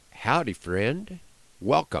Howdy, friend.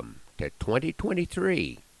 Welcome to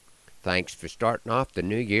 2023. Thanks for starting off the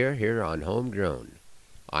new year here on Homegrown.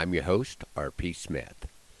 I'm your host, R.P. Smith.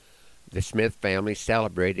 The Smith family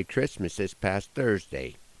celebrated Christmas this past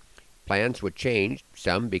Thursday. Plans were changed,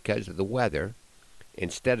 some because of the weather.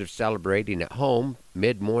 Instead of celebrating at home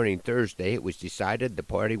mid-morning Thursday, it was decided the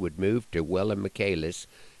party would move to Will and Michaelis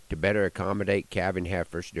to better accommodate calving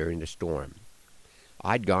heifers during the storm.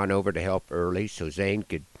 I'd gone over to help early so Zane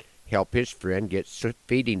could help his friend get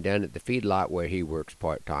feeding done at the feedlot where he works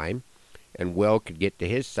part-time, and Will could get to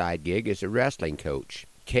his side gig as a wrestling coach.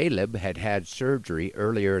 Caleb had had surgery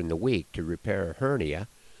earlier in the week to repair a hernia,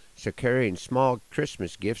 so carrying small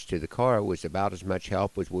Christmas gifts to the car was about as much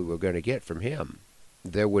help as we were going to get from him.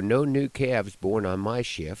 There were no new calves born on my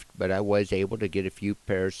shift, but I was able to get a few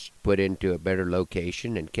pairs put into a better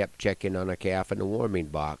location and kept checking on a calf in the warming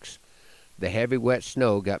box. The heavy wet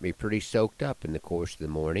snow got me pretty soaked up in the course of the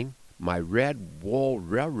morning. My red wool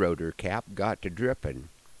railroader cap got to dripping.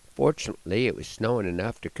 Fortunately, it was snowing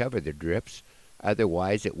enough to cover the drips,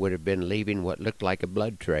 otherwise it would have been leaving what looked like a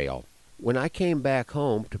blood trail. When I came back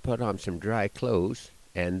home to put on some dry clothes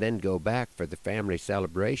and then go back for the family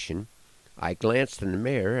celebration, I glanced in the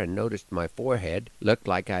mirror and noticed my forehead looked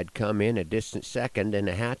like I'd come in a distant second in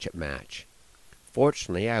a hatchet match.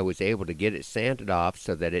 Fortunately, I was able to get it sanded off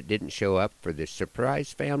so that it didn't show up for the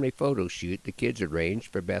surprise family photo shoot the kids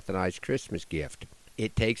arranged for Beth and I's Christmas gift.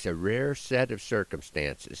 It takes a rare set of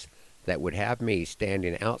circumstances that would have me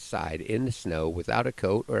standing outside in the snow without a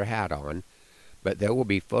coat or a hat on, but there will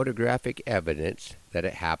be photographic evidence that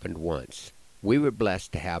it happened once. We were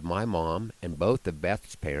blessed to have my mom and both of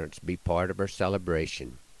Beth's parents be part of our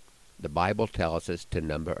celebration. The Bible tells us to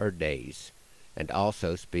number our days, and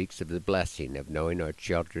also speaks of the blessing of knowing our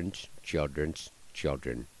children's children's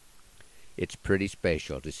children. It's pretty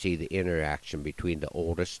special to see the interaction between the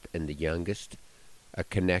oldest and the youngest, a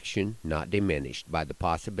connection not diminished by the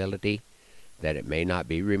possibility that it may not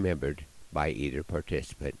be remembered by either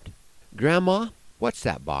participant. Grandma, what's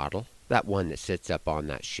that bottle? That one that sits up on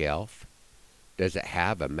that shelf? Does it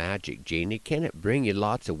have a magic genie? Can it bring you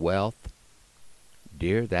lots of wealth?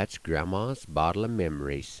 Dear, that's Grandma's bottle of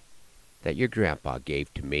memories that your grandpa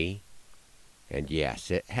gave to me. And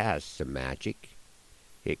yes, it has some magic.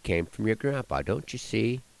 It came from your grandpa, don't you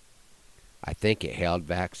see? I think it held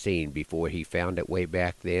vaccine before he found it way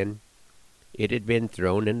back then. It had been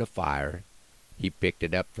thrown in the fire. He picked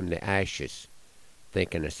it up from the ashes,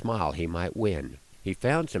 thinking a smile he might win. He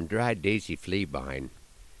found some dried daisy fleabine.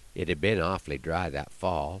 It had been awfully dry that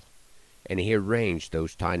fall, and he arranged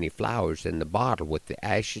those tiny flowers in the bottle with the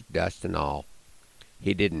ashes, dust, and all.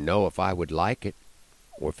 He didn't know if I would like it,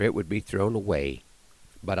 or if it would be thrown away.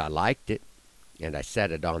 But I liked it, and I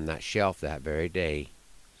set it on that shelf that very day.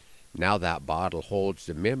 Now that bottle holds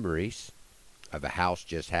the memories of a house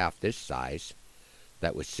just half this size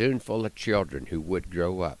that was soon full of children who would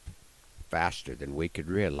grow up faster than we could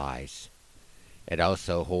realize. It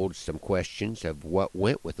also holds some questions of what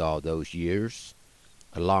went with all those years,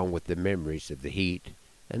 along with the memories of the heat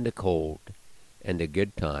and the cold and the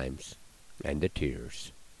good times and the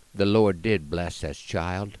tears. The Lord did bless us,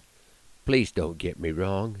 child. Please don't get me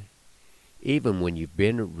wrong. Even when you've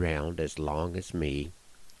been around as long as me,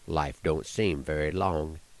 life don't seem very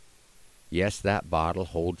long. Yes, that bottle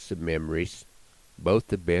holds some memories, both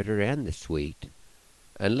the bitter and the sweet.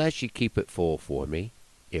 Unless you keep it full for me,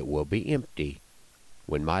 it will be empty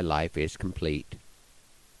when my life is complete.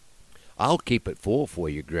 I'll keep it full for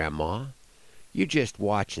you, Grandma. You just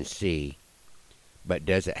watch and see. But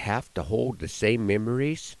does it have to hold the same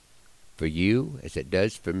memories for you as it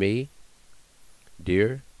does for me?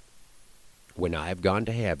 Dear, when I have gone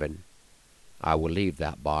to heaven, I will leave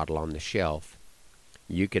that bottle on the shelf.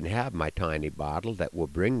 You can have my tiny bottle that will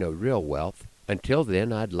bring no real wealth. Until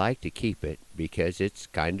then, I'd like to keep it because it's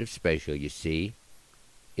kind of special, you see.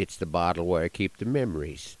 It's the bottle where I keep the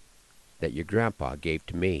memories that your grandpa gave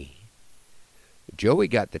to me. Joey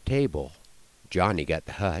got the table. Johnny got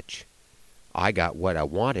the hutch. I got what I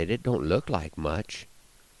wanted. It don't look like much.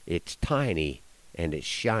 It's tiny and it's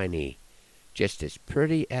shiny, just as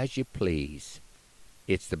pretty as you please.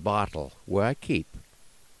 It's the bottle where I keep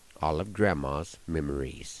all of Grandma's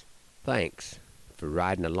memories. Thanks for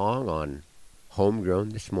riding along on Homegrown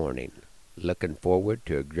this morning. Looking forward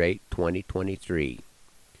to a great 2023.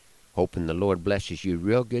 Hoping the Lord blesses you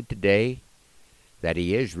real good today, that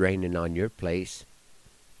He is raining on your place,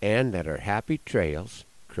 and that our happy trails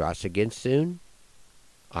cross again soon.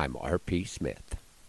 I'm R.P. Smith.